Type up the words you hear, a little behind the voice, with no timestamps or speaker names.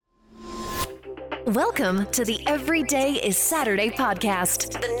Welcome to the Every Day is Saturday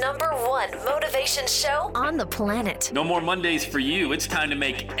podcast, the #1 motivation show on the planet. No more Mondays for you. It's time to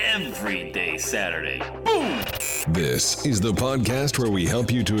make every day Saturday. Boom! This is the podcast where we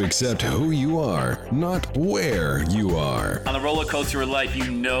help you to accept who you are, not where you are. On the roller coaster of life,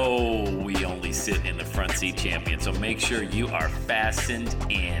 you know we only sit in the front seat, champion. So make sure you are fastened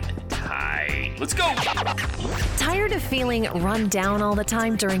in tight. Let's go! Tired of feeling run down all the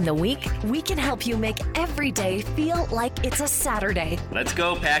time during the week? We can help you make every day feel like it's a Saturday. Let's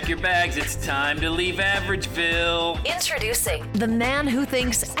go. Pack your bags. It's time to leave Averageville. Introducing the man who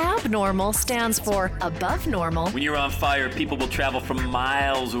thinks abnormal stands for above normal. When you're on fire, people will travel from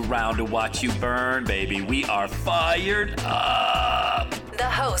miles around to watch you burn, baby. We are fired up. The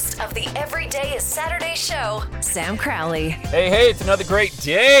host of the Every Day is Saturday show, Sam Crowley. Hey, it's another great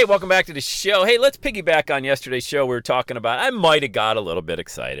day. Welcome back to the show. Hey, let's piggyback on yesterday's show. We were talking about, I might have got a little bit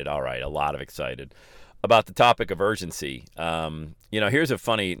excited. All right, a lot of excited about the topic of urgency. Here's a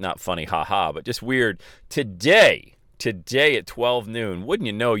funny, not funny, haha, but just weird. Today at 12 noon, wouldn't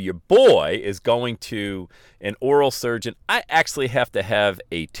you know, your boy is going to an oral surgeon. I actually have to have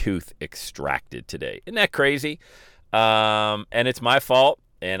a tooth extracted today. Isn't that crazy? And it's my fault,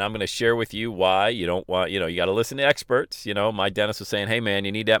 and I'm going to share with you why. You don't want, you got to listen to experts. My dentist was saying, hey, man,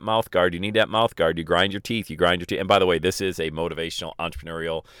 you need that mouth guard. You grind your teeth. And by the way, this is a motivational,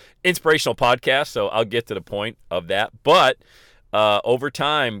 entrepreneurial, inspirational podcast, so I'll get to the point of that. But over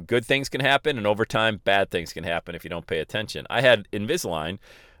time, good things can happen, and over time, bad things can happen if you don't pay attention. I had Invisalign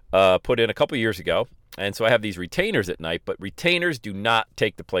put in a couple years ago, and so I have these retainers at night, but retainers do not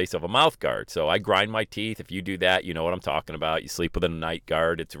take the place of a mouth guard. So I grind my teeth. If you do that, you know what I'm talking about. You sleep with a night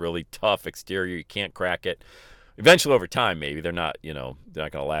guard. It's a really tough exterior. You can't crack it. Eventually, over time, maybe they're not going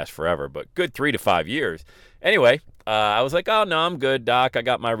to last forever, but good 3 to 5 years. Anyway, I was like, oh, no, I'm good, doc. I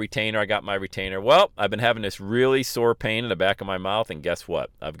got my retainer. Well, I've been having this really sore pain in the back of my mouth, and guess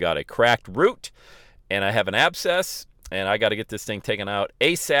what? I've got a cracked root, and I have an abscess, and I got to get this thing taken out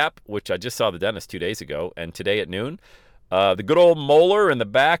ASAP, which I just saw the dentist 2 days ago, and today at noon. The good old molar in the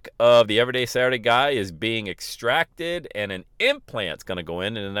back of the Everyday Saturday guy is being extracted, and an implant's going to go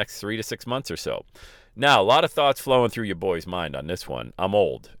in the next 3 to 6 months or so. Now, a lot of thoughts flowing through your boy's mind on this one. I'm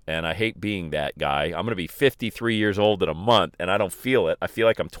old, and I hate being that guy. I'm going to be 53 years old in a month, and I don't feel it. I feel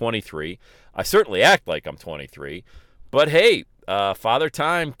like I'm 23. I certainly act like I'm 23. But hey, father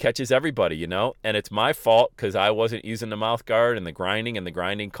time catches everybody, and it's my fault because I wasn't using the mouth guard and the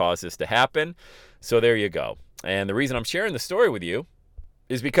grinding caused this to happen. So there you go. And the reason I'm sharing the story with you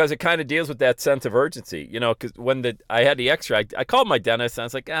is because it kind of deals with that sense of urgency, because when I had the x-ray, I called my dentist, and I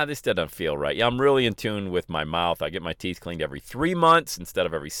was like, this doesn't feel right. Yeah, I'm really in tune with my mouth. I get my teeth cleaned every 3 months instead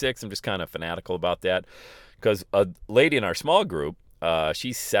of every 6. I'm just kind of fanatical about that because a lady in our small group,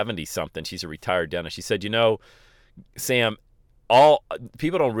 she's 70-something. She's a retired dentist. She said, Sam,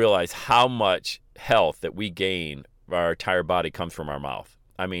 people don't realize how much health that we gain, our entire body comes from our mouth.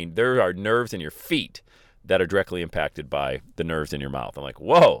 I mean, there are nerves in your feet that are directly impacted by the nerves in your mouth. I'm like,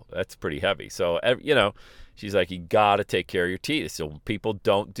 whoa, that's pretty heavy. So, she's like, you got to take care of your teeth. So people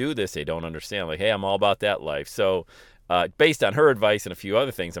don't do this. They don't understand. Like, hey, I'm all about that life. So based on her advice and a few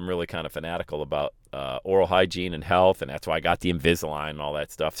other things, I'm really kind of fanatical about oral hygiene and health. And that's why I got the Invisalign and all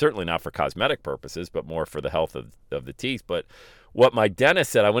that stuff. Certainly not for cosmetic purposes, but more for the health of the teeth. But what my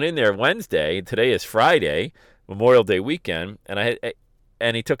dentist said, I went in there Wednesday. Today is Friday, Memorial Day weekend.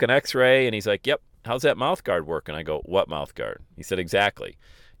 And he took an x-ray and he's like, yep. How's that mouth guard work? And I go, what mouth guard? He said, exactly.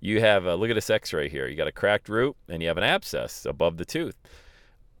 You have look at this x-ray here. You got a cracked root and you have an abscess above the tooth.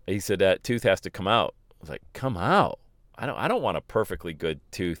 He said that tooth has to come out. I was like, come out? I don't want a perfectly good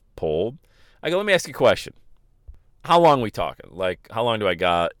tooth pulled. I go, let me ask you a question. How long are we talking? Like, how long do I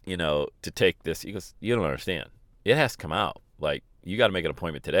got, to take this? He goes, you don't understand. It has to come out. Like, you got to make an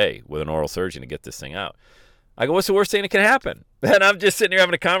appointment today with an oral surgeon to get this thing out. I go, what's the worst thing that can happen? And I'm just sitting here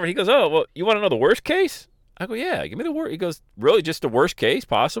having a conversation. He goes, oh, well, you want to know the worst case? I go, yeah, give me the worst. He goes, really, just the worst case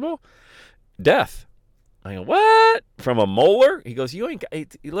possible? Death. I go, what? From a molar? He goes, do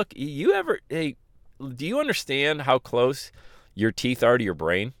you understand how close your teeth are to your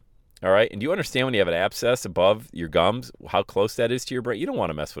brain? All right. And do you understand when you have an abscess above your gums, how close that is to your brain? You don't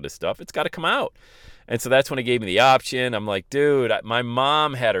want to mess with this stuff. It's got to come out. And so that's when he gave me the option. I'm like, dude, my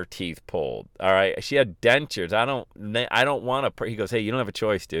mom had her teeth pulled. All right. She had dentures. I don't want to. He goes, hey, you don't have a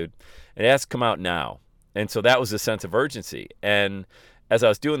choice, dude. It has to come out now. And so that was the sense of urgency. And as I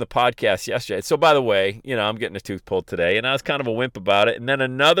was doing the podcast yesterday, so by the way, I'm getting a tooth pulled today, and I was kind of a wimp about it. And then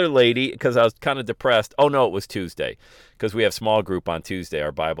another lady, because I was kind of depressed. Oh, no, it was Tuesday, because we have small group on Tuesday,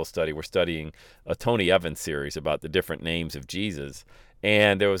 our Bible study. We're studying a Tony Evans series about the different names of Jesus.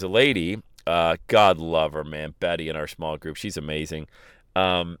 And there was a lady God love her, man. Betty in our small group. She's amazing.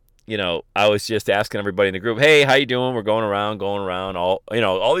 I was just asking everybody in the group, hey, how you doing? We're going around,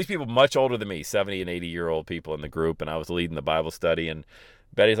 all these people much older than me, 70 and 80-year-old people in the group, and I was leading the Bible study, and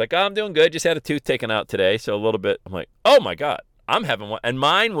Betty's like, I'm doing good. Just had a tooth taken out today, so a little bit. I'm like, oh, my God, I'm having one. And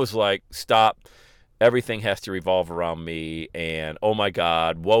mine was like, stop. Everything has to revolve around me, and oh, my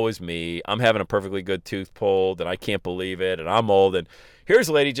God, woe is me. I'm having a perfectly good tooth pulled, and I can't believe it, and I'm old. And here's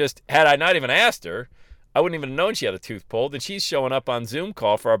a lady, just had I not even asked her, I wouldn't even have known she had a tooth pulled, and she's showing up on Zoom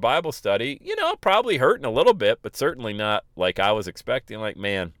call for our Bible study, probably hurting a little bit, but certainly not like I was expecting. Like,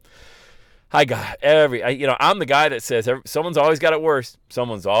 man, I'm the guy that says someone's always got it worse.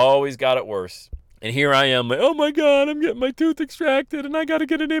 Someone's always got it worse. And here I am like, oh, my God, I'm getting my tooth extracted, and I got to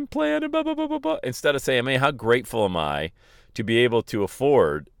get an implant, and blah, blah, blah, blah, blah. Instead of saying, man, how grateful am I to be able to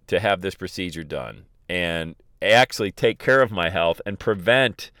afford to have this procedure done and actually take care of my health and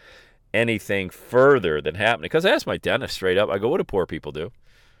prevent anything further than happening. Because I asked my dentist straight up, I go, what do poor people do?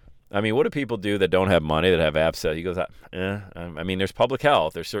 I mean, what do people do that don't have money, that have abscess? He goes, there's public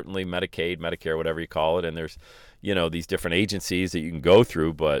health. There's certainly Medicaid, Medicare, whatever you call it, and there's, these different agencies that you can go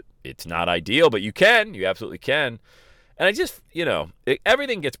through, but it's not ideal, but you absolutely can. And I just,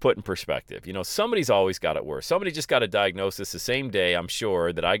 everything gets put in perspective. Somebody's always got it worse. Somebody just got a diagnosis the same day, I'm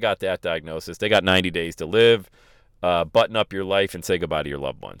sure, that I got that diagnosis. They got 90 days to live. Button up your life and say goodbye to your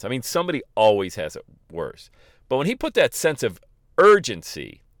loved ones. I mean, somebody always has it worse. But when he put that sense of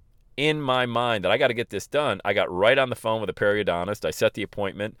urgency in my mind that I got to get this done, I got right on the phone with a periodontist. I set the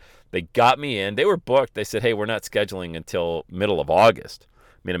appointment. They got me in. They were booked. They said, hey, we're not scheduling until middle of August.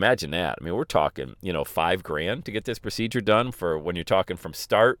 I mean, imagine that. I mean, we're talking, $5,000 to get this procedure done for when you're talking from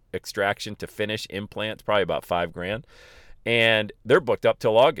start, extraction to finish implants, probably about $5,000. And they're booked up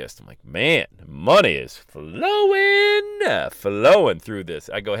till August. I'm like, man, money is flowing through this.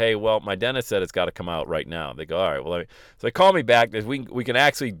 I go, hey, well, my dentist said it's got to come out right now. They go, all right, well, so they call me back. We can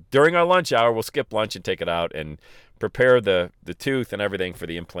actually, during our lunch hour, we'll skip lunch and take it out and prepare the tooth and everything for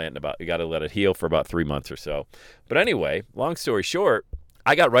the implant. You got to let it heal for about 3 months or so. But anyway, long story short,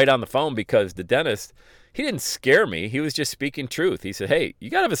 I got right on the phone because the dentist, he didn't scare me. He was just speaking truth. He said, hey,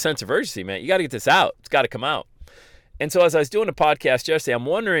 you got to have a sense of urgency, man. You got to get this out. It's got to come out. And so as I was doing a podcast yesterday, I'm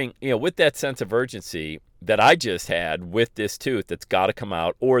wondering, with that sense of urgency that I just had with this tooth that's got to come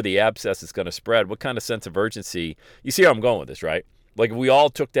out or the abscess is going to spread, what kind of sense of urgency? You see where I'm going with this, right? Like if we all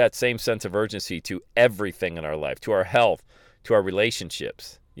took that same sense of urgency to everything in our life, to our health, to our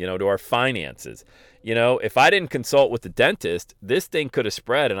relationships, to our finances. If I didn't consult with the dentist, this thing could have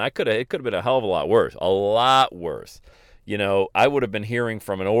spread and it could have been a hell of a lot worse. I would have been hearing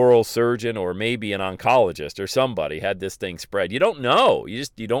from an oral surgeon or maybe an oncologist or somebody had this thing spread. You don't know.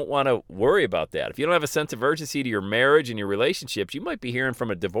 You don't want to worry about that. If you don't have a sense of urgency to your marriage and your relationships, you might be hearing from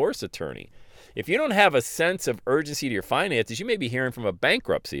a divorce attorney. If you don't have a sense of urgency to your finances, you may be hearing from a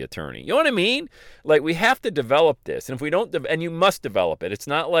bankruptcy attorney. You know what I mean? Like we have to develop this. And if we don't, and you must develop it. It's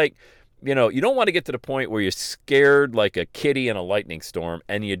not like, you don't want to get to the point where you're scared like a kitty in a lightning storm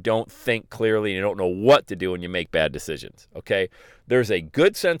and you don't think clearly and you don't know what to do and you make bad decisions, okay? There's a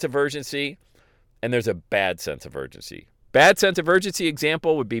good sense of urgency and there's a bad sense of urgency. Bad sense of urgency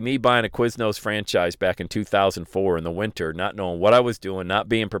example would be me buying a Quiznos franchise back in 2004 in the winter, not knowing what I was doing, not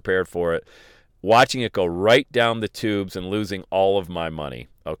being prepared for it, watching it go right down the tubes and losing all of my money,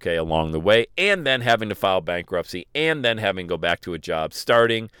 okay, along the way, and then having to file bankruptcy and then having to go back to a job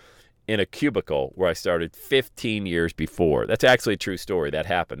starting in a cubicle where I started 15 years before. That's actually a true story. That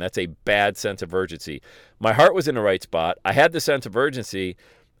happened. That's a bad sense of urgency. My heart was in the right spot. I had the sense of urgency.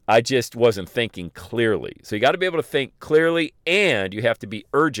 I just wasn't thinking clearly. So you got to be able to think clearly and you have to be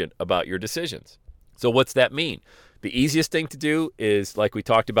urgent about your decisions. So what's that mean? The easiest thing to do is, like we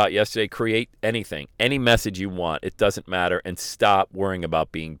talked about yesterday, create anything, any message you want. It doesn't matter. And stop worrying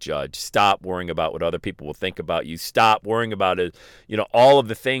about being judged. Stop worrying about what other people will think about you. Stop worrying about it, all of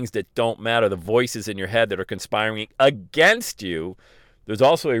the things that don't matter, the voices in your head that are conspiring against you. There's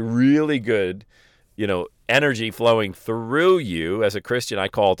also a really good, energy flowing through you. As a Christian, I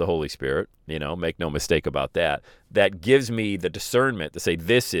call it the Holy Spirit, make no mistake about that. That gives me the discernment to say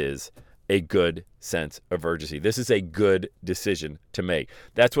this is a good sense of urgency. This is a good decision to make.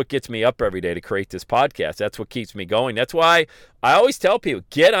 That's what gets me up every day to create this podcast. That's what keeps me going. That's why I always tell people,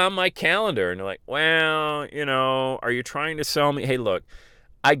 get on my calendar. And they're like, well, are you trying to sell me? Hey, look,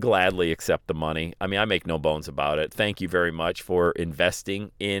 I gladly accept the money. I mean, I make no bones about it. Thank you very much for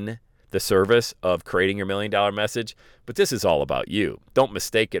investing in the service of creating your $1 million message. But this is all about you. Don't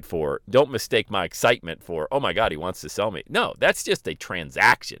mistake my excitement for, oh my God, he wants to sell me. No, that's just a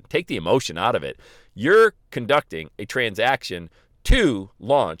transaction. Take the emotion out of it. You're conducting a transaction to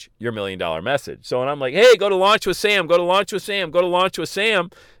launch your $1 million message. So when I'm like, hey, go to Launch with Sam, go to Launch with Sam, go to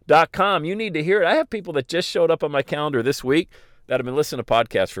launchwithsam.com, you need to hear it. I have people that just showed up on my calendar this week that have been listening to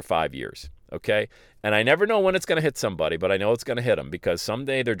podcasts for 5 years, okay? And I never know when it's going to hit somebody, but I know it's going to hit them because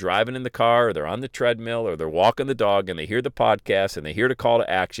someday they're driving in the car or they're on the treadmill or they're walking the dog and they hear the podcast and they hear the call to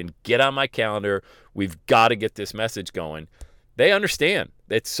action. Get on my calendar. We've got to get this message going. They understand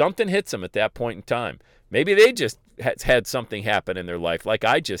that something hits them at that point in time. Maybe they just had something happen in their life like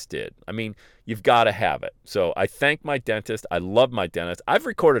I just did. I mean, you've got to have it. So I thank my dentist. I love my dentist. I've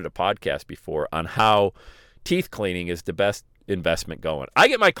recorded a podcast before on how teeth cleaning is the best investment going. I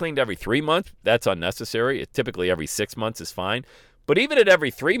get my cleaned every 3 months. That's unnecessary. Typically every 6 months is fine. But even at every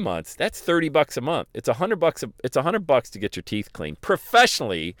 3 months, that's $30 a month. It's $100. It's $100 to get your teeth cleaned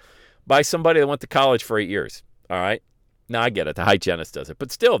professionally by somebody that went to college for 8 years. All right. Now I get it. The hygienist does it,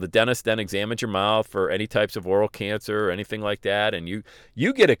 but still, the dentist then examines your mouth for any types of oral cancer or anything like that, and you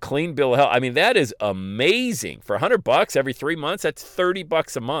get a clean bill of health. I mean, that is amazing. For $100 every 3 months, that's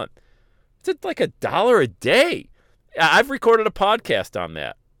 $30 a month. It's like $1 a day. I've recorded a podcast on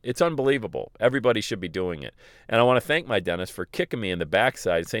that. It's unbelievable. Everybody should be doing it. And I want to thank my dentist for kicking me in the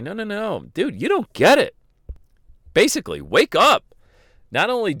backside and saying, no, dude, you don't get it. Basically, wake up. Not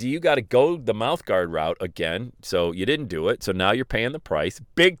only do you got to go the mouth guard route again, so you didn't do it, so now you're paying the price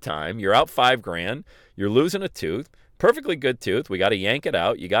big time. You're out $5,000. You're losing a tooth, perfectly good tooth. We got to yank it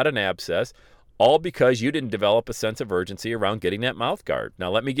out. You got an abscess, all because you didn't develop a sense of urgency around getting that mouth guard.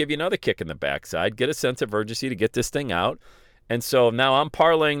 Now let me give you another kick in the backside. Get a sense of urgency to get this thing out. And so now I'm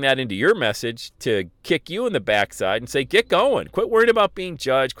parlaying that into your message to kick you in the backside and say, get going. Quit worrying about being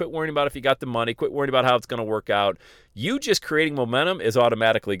judged. Quit worrying about if you got the money. Quit worrying about how it's going to work out. You just creating momentum is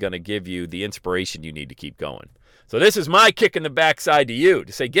automatically going to give you the inspiration you need to keep going. So this is my kick in the backside to you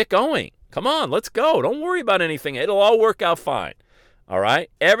to say, get going. Come on, let's go. Don't worry about anything. It'll all work out fine. All right?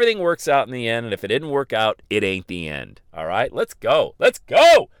 Everything works out in the end, and if it didn't work out, it ain't the end. All right? Let's go. Let's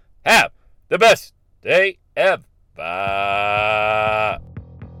go. Have the best day ever.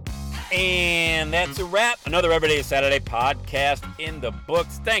 And that's a wrap. Another Everyday Saturday podcast in the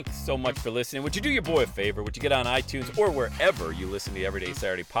books. Thanks so much for listening. Would you do your boy a favor? Would you get on iTunes or wherever you listen to the Everyday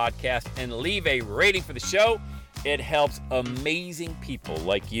Saturday podcast and leave a rating for the show? It helps amazing people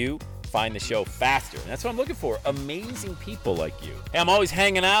like you find the show faster. And that's what I'm looking for. Amazing people like you. Hey, I'm always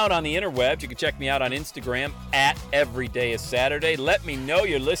hanging out on the interwebs. You can check me out on Instagram at EverydayIsSaturday. Let me know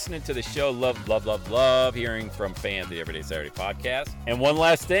you're listening to the show. Love hearing from fans of the Everyday Saturday podcast. And one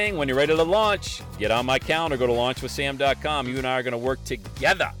last thing, when you're ready to launch, get on my calendar. Go to launchwithsam.com. You and I are going to work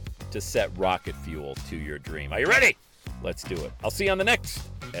together to set rocket fuel to your dream. Are you ready? Let's do it. I'll see you on the next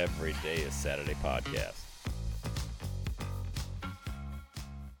Everyday is Saturday podcast.